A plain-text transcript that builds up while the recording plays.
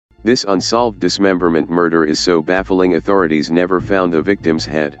This unsolved dismemberment murder is so baffling authorities never found the victim's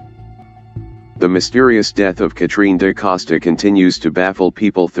head. The mysterious death of Catrine da Costa continues to baffle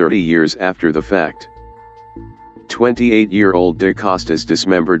people 30 years after the fact. 28-year-old da Costa's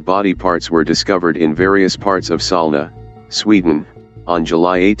dismembered body parts were discovered in various parts of Solna, Sweden, on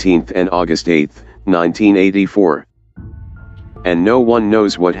July 18 and August 8, 1984. And no one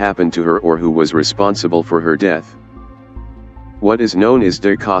knows what happened to her or who was responsible for her death. What is known is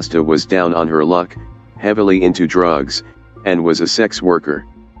da Costa was down on her luck, heavily into drugs, and was a sex worker.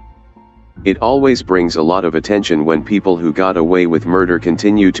 It always brings a lot of attention when people who got away with murder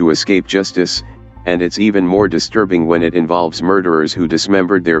continue to escape justice, and it's even more disturbing when it involves murderers who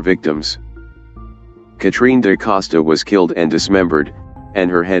dismembered their victims. Catrine da Costa was killed and dismembered, and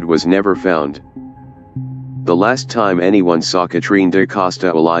her head was never found. The last time anyone saw Catrine da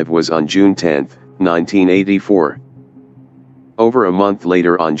Costa alive was on June 10, 1984. Over a month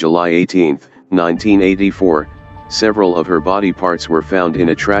later, on July 18, 1984, several of her body parts were found in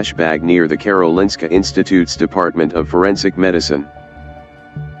a trash bag near the Karolinska Institute's Department of Forensic Medicine.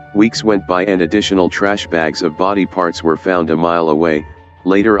 Weeks went by and additional trash bags of body parts were found a mile away,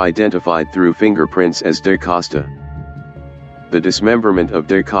 later identified through fingerprints as da Costa. The dismemberment of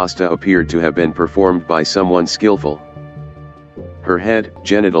da Costa appeared to have been performed by someone skillful. Her head,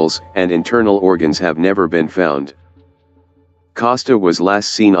 genitals, and internal organs have never been found. Costa was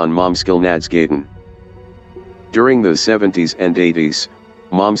last seen on Momskillnadsgatan. During the 70s and 80s,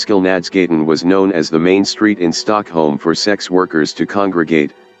 Momskillnadsgatan was known as the main street in Stockholm for sex workers to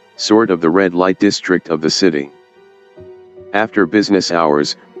congregate, sort of the red light district of the city. After business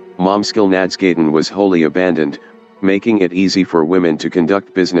hours, Momskillnadsgatan was wholly abandoned, making it easy for women to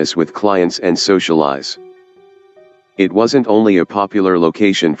conduct business with clients and socialize. It wasn't only a popular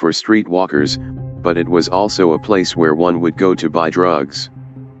location for streetwalkers, but it was also a place where one would go to buy drugs.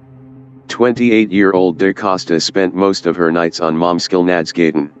 28-year-old da Costa spent most of her nights on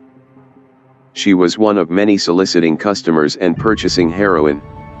Momskillnadsgatan. She was one of many soliciting customers and purchasing heroin.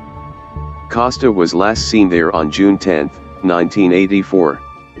 Costa was last seen there on June 10, 1984.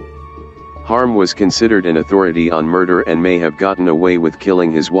 Harm was considered an authority on murder and may have gotten away with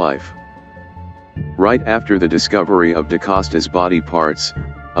killing his wife. Right after the discovery of da Costa's body parts,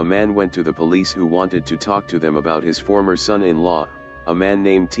 a man went to the police who wanted to talk to them about his former son-in-law, a man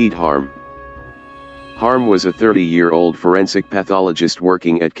named Ted Harm. Harm was a 30-year-old forensic pathologist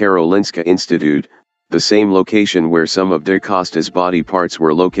working at Karolinska Institute, the same location where some of da Costa's body parts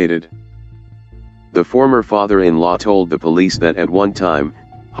were located. The former father-in-law told the police that at one time,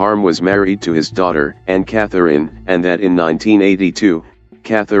 Harm was married to his daughter, Catrine, and that in 1982,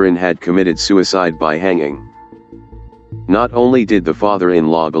 Catrine had committed suicide by hanging. Not only did the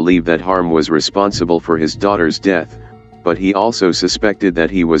father-in-law believe that Harm was responsible for his daughter's death, but he also suspected that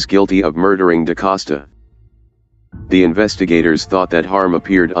he was guilty of murdering da Costa. The investigators thought that Harm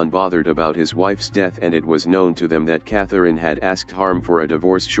appeared unbothered about his wife's death, and it was known to them that Catrine had asked Harm for a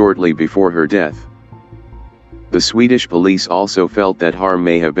divorce shortly before her death. The Swedish police also felt that Harm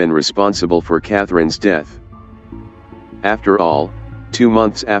may have been responsible for Cathrine's death. After all, 2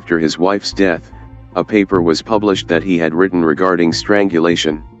 months after his wife's death, a paper was published that he had written regarding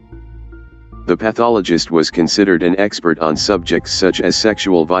strangulation. The pathologist was considered an expert on subjects such as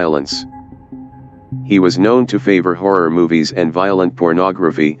sexual violence. He was known to favor horror movies and violent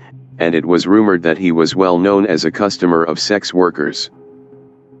pornography, and it was rumored that he was well known as a customer of sex workers.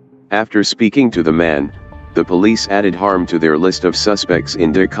 After speaking to the man, the police added Harm to their list of suspects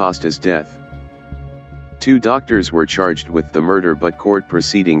in da Costa's death. 2 doctors were charged with the murder, but court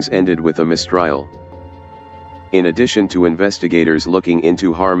proceedings ended with a mistrial. In addition to investigators looking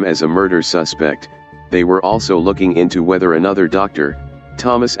into Harm as a murder suspect, they were also looking into whether another doctor,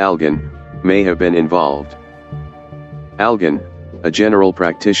 Thomas Algen, may have been involved. Algen, a general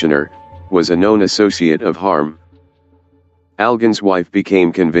practitioner, was a known associate of Harm. Algen's wife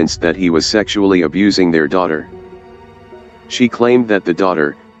became convinced that he was sexually abusing their daughter. She claimed that the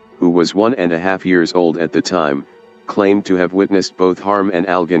daughter, who was 1.5 years old at the time, claimed to have witnessed both Harm and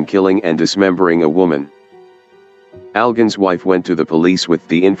Algen killing and dismembering a woman. Algen's wife went to the police with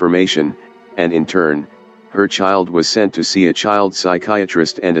the information, and in turn, her child was sent to see a child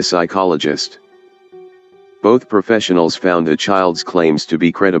psychiatrist and a psychologist. Both professionals found the child's claims to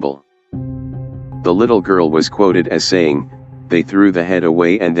be credible. The little girl was quoted as saying, "They threw the head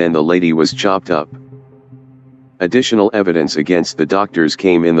away and then the lady was chopped up." Additional evidence against the doctors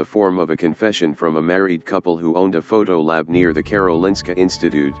came in the form of a confession from a married couple who owned a photo lab near the Karolinska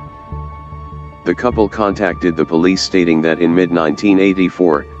Institute. The couple contacted the police stating that in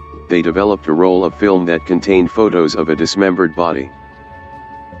mid-1984, they developed a roll of film that contained photos of a dismembered body.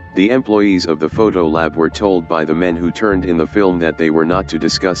 The employees of the photo lab were told by the men who turned in the film that they were not to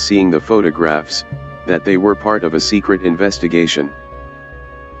discuss seeing the photographs, that they were part of a secret investigation.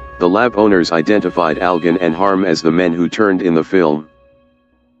 The lab owners identified Algan and Harm as the men who turned in the film.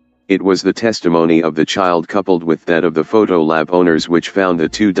 It was the testimony of the child coupled with that of the photo lab owners which found the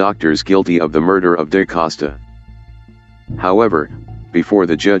two doctors guilty of the murder of da Costa. However, before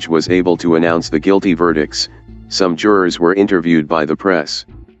the judge was able to announce the guilty verdicts, some jurors were interviewed by the press.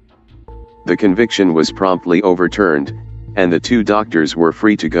 The conviction was promptly overturned, and the two doctors were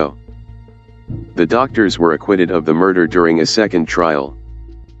free to go. The doctors were acquitted of the murder during a second trial.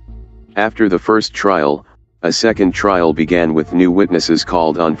 After the first trial, a second trial began with new witnesses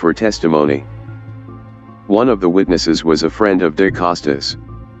called on for testimony. One of the witnesses was a friend of da Costa's,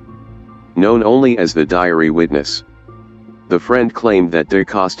 known only as the diary witness. The friend claimed that da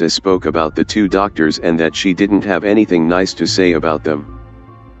Costa spoke about the two doctors and that she didn't have anything nice to say about them.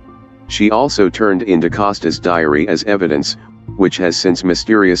 She also turned in da Costa's diary as evidence, which has since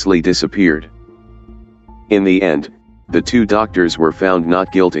mysteriously disappeared. In the end, the two doctors were found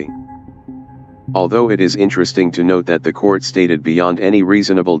not guilty. Although it is interesting to note that the court stated beyond any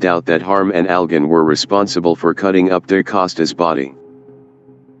reasonable doubt that Harm and Algan were responsible for cutting up da Costa's body.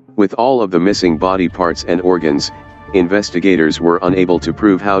 With all of the missing body parts and organs, investigators were unable to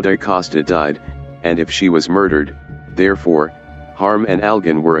prove how da Costa died, and if she was murdered. Therefore, Harm and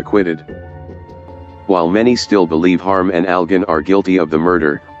Algan were acquitted. While many still believe Harm and Algan are guilty of the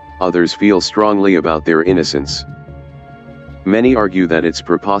murder, others feel strongly about their innocence. Many argue that it's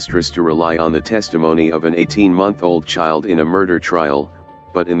preposterous to rely on the testimony of an 18-month-old child in a murder trial,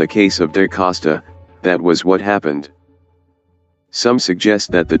 but in the case of da Costa, that was what happened. Some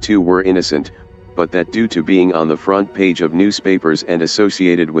suggest that the two were innocent, but that due to being on the front page of newspapers and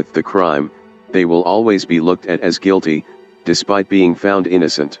associated with the crime, they will always be looked at as guilty, despite being found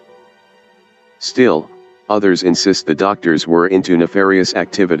innocent. Still, others insist the doctors were into nefarious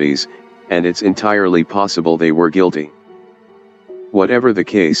activities, and it's entirely possible they were guilty. Whatever the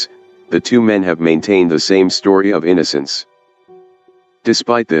case, the two men have maintained the same story of innocence.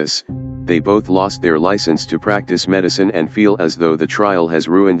 Despite this, they both lost their license to practice medicine and feel as though the trial has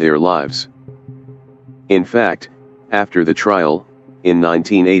ruined their lives. In fact, after the trial, in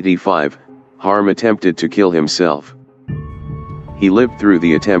 1985, Harm attempted to kill himself. He lived through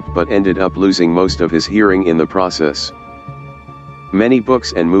the attempt but ended up losing most of his hearing in the process. Many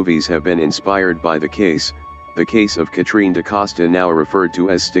books and movies have been inspired by the case of Catrine da Costa, now referred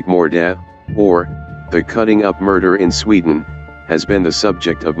to as styckmordet, or the cutting up murder in Sweden, has been the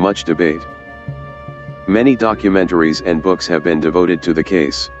subject of much debate. Many documentaries and books have been devoted to the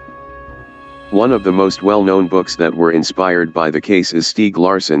case. One of the most well-known books that were inspired by the case is Stieg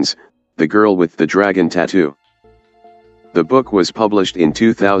Larsson's The Girl with the Dragon Tattoo. The book was published in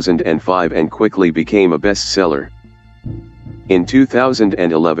 2005 and quickly became a bestseller. In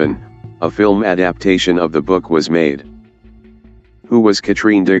 2011, a film adaptation of the book was made. Who was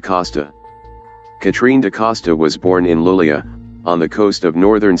Catrine da Costa? Catrine da Costa was born in Luleå, on the coast of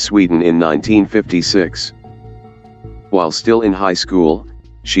northern Sweden in 1956. While still in high school,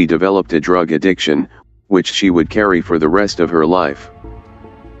 she developed a drug addiction, which she would carry for the rest of her life.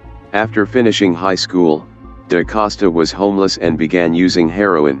 After finishing high school, da Costa was homeless and began using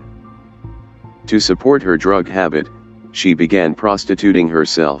heroin. To support her drug habit, she began prostituting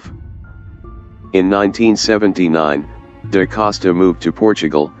herself. In 1979, da Costa moved to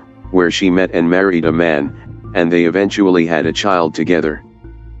Portugal, where she met and married a man, and they eventually had a child together.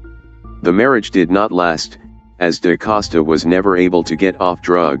 The marriage did not last, as da Costa was never able to get off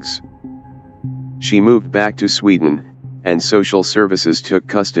drugs. She moved back to Sweden, and social services took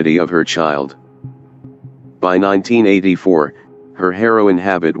custody of her child. By 1984, her heroin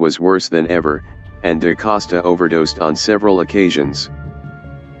habit was worse than ever, and da Costa overdosed on several occasions.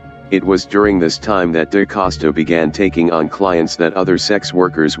 It was during this time that da Costa began taking on clients that other sex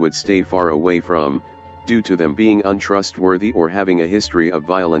workers would stay far away from, due to them being untrustworthy or having a history of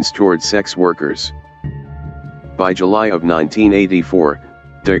violence toward sex workers. By July of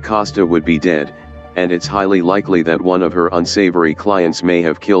 1984, da Costa would be dead, and it's highly likely that one of her unsavory clients may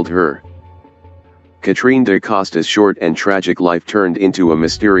have killed her. Catrine da Costa's short and tragic life turned into a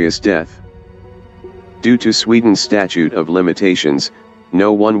mysterious death. Due to Sweden's statute of limitations,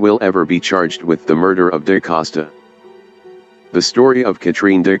 no one will ever be charged with the murder of da Costa. The story of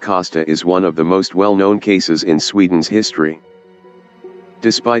Catrine da Costa is one of the most well-known cases in Sweden's history.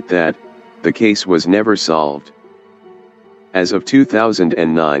 Despite that, the case was never solved. As of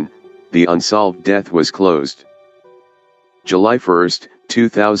 2009, the unsolved death was closed. July 1,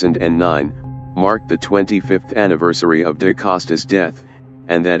 2009, marked the 25th anniversary of da Costa's death,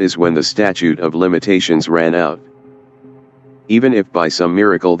 and that is when the statute of limitations ran out. Even if by some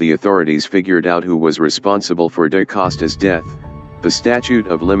miracle the authorities figured out who was responsible for da Costa's death, the statute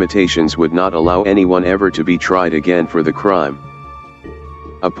of limitations would not allow anyone ever to be tried again for the crime.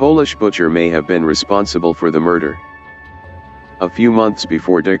 A Polish butcher may have been responsible for the murder. A few months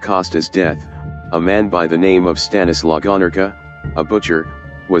before da Costa's death, a man by the name of Stanislaw Gonorka, a butcher,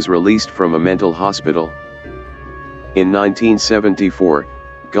 was released from a mental hospital. In 1974,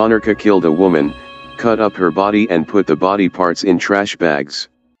 Gonorka killed a woman, cut up her body and put the body parts in trash bags.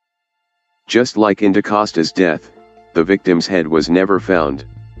 Just like in da Costa's death, the victim's head was never found.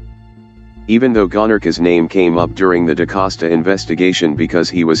 Even though Gonorka's name came up during the da Costa investigation because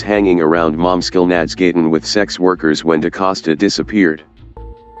he was hanging around Momskilnadsgatan with sex workers when da Costa disappeared,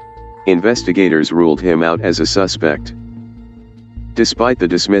 investigators ruled him out as a suspect. Despite the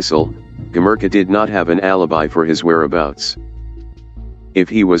dismissal, Gonorka did not have an alibi for his whereabouts. If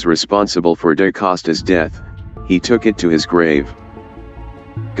he was responsible for da Costa's death, he took it to his grave.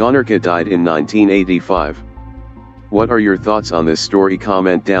 Gonorka died in 1985. What are your thoughts on this story?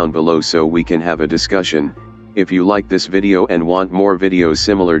 Comment down below so we can have a discussion. If you like this video and want more videos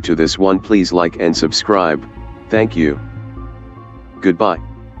similar to this one, please like and subscribe. Thank you. Goodbye.